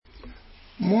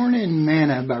Morning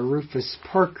Manna by Rufus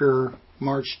Parker,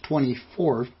 March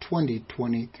 24th,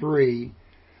 2023.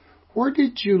 Where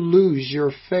did you lose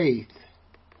your faith?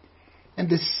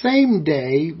 And the same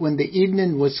day, when the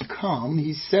evening was come,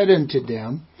 he said unto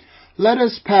them, Let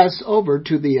us pass over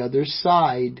to the other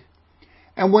side.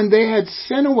 And when they had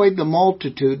sent away the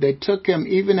multitude, they took him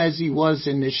even as he was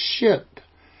in the ship.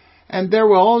 And there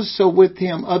were also with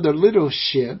him other little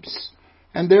ships.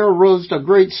 And there arose a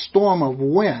great storm of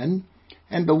wind,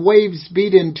 and the waves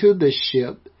beat into the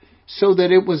ship, so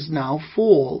that it was now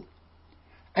full.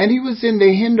 And he was in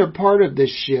the hinder part of the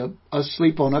ship,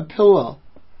 asleep on a pillow.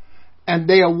 And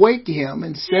they awaked him,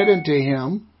 and said unto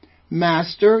him,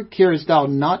 Master, carest thou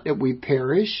not that we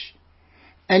perish?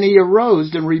 And he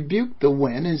arose and rebuked the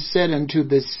wind, and said unto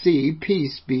the sea,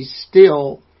 Peace, be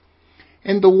still.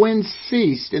 And the wind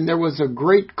ceased, and there was a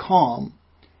great calm.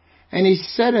 And he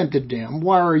said unto them,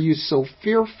 Why are you so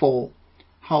fearful?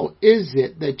 How is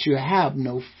it that you have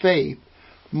no faith?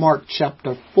 Mark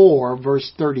chapter 4,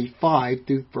 verse 35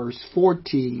 through verse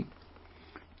 40.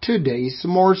 Today's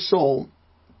morsel.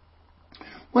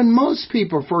 When most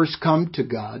people first come to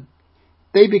God,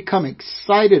 they become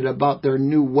excited about their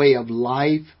new way of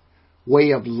life,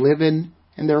 way of living,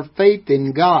 and their faith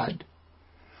in God.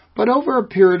 But over a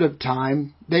period of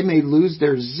time, they may lose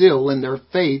their zeal and their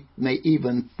faith may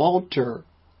even falter.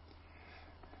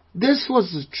 This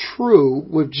was true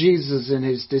with Jesus and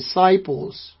his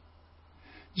disciples.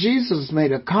 Jesus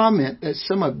made a comment that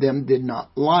some of them did not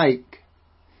like.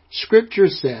 Scripture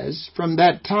says, From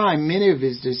that time many of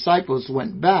his disciples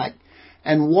went back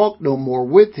and walked no more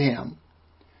with him.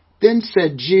 Then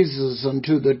said Jesus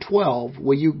unto the 12,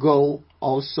 Will you go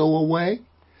also away?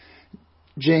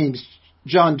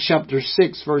 John chapter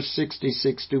 6, verse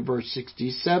 66 to verse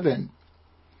 67.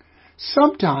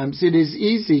 Sometimes it is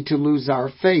easy to lose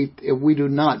our faith if we do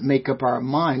not make up our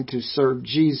mind to serve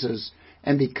Jesus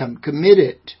and become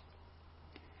committed.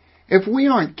 If we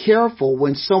aren't careful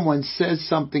when someone says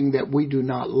something that we do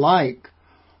not like,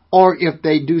 or if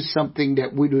they do something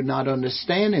that we do not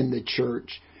understand in the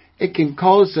church, it can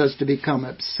cause us to become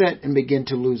upset and begin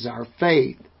to lose our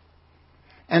faith.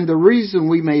 And the reason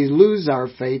we may lose our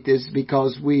faith is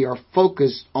because we are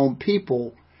focused on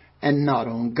people and not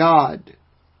on God.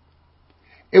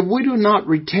 If we do not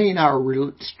retain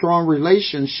our strong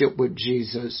relationship with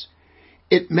Jesus,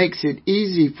 it makes it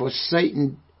easy for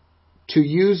Satan to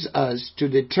use us to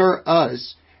deter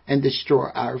us and destroy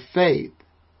our faith.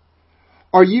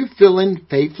 Are you feeling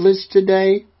faithless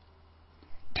today?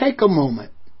 Take a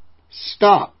moment,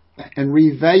 stop, and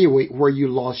reevaluate where you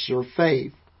lost your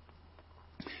faith.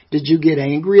 Did you get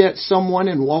angry at someone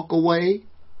and walk away?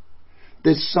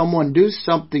 Did someone do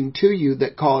something to you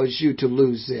that caused you to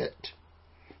lose it?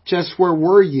 Just where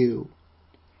were you?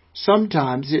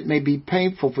 Sometimes it may be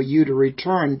painful for you to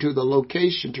return to the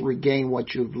location to regain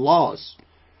what you've lost.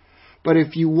 But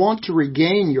if you want to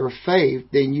regain your faith,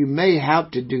 then you may have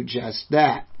to do just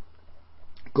that.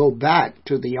 Go back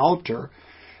to the altar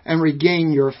and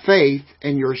regain your faith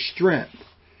and your strength.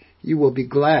 You will be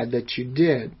glad that you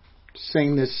did.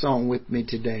 Sing this song with me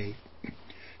today.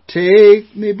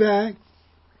 Take me back,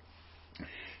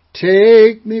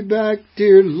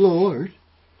 dear Lord,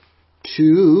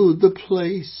 to the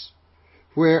place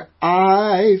where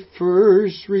I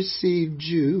first received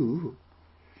you.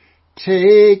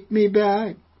 Take me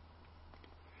back,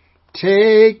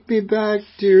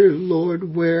 dear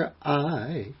Lord, where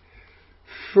I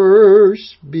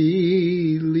first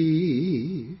believed.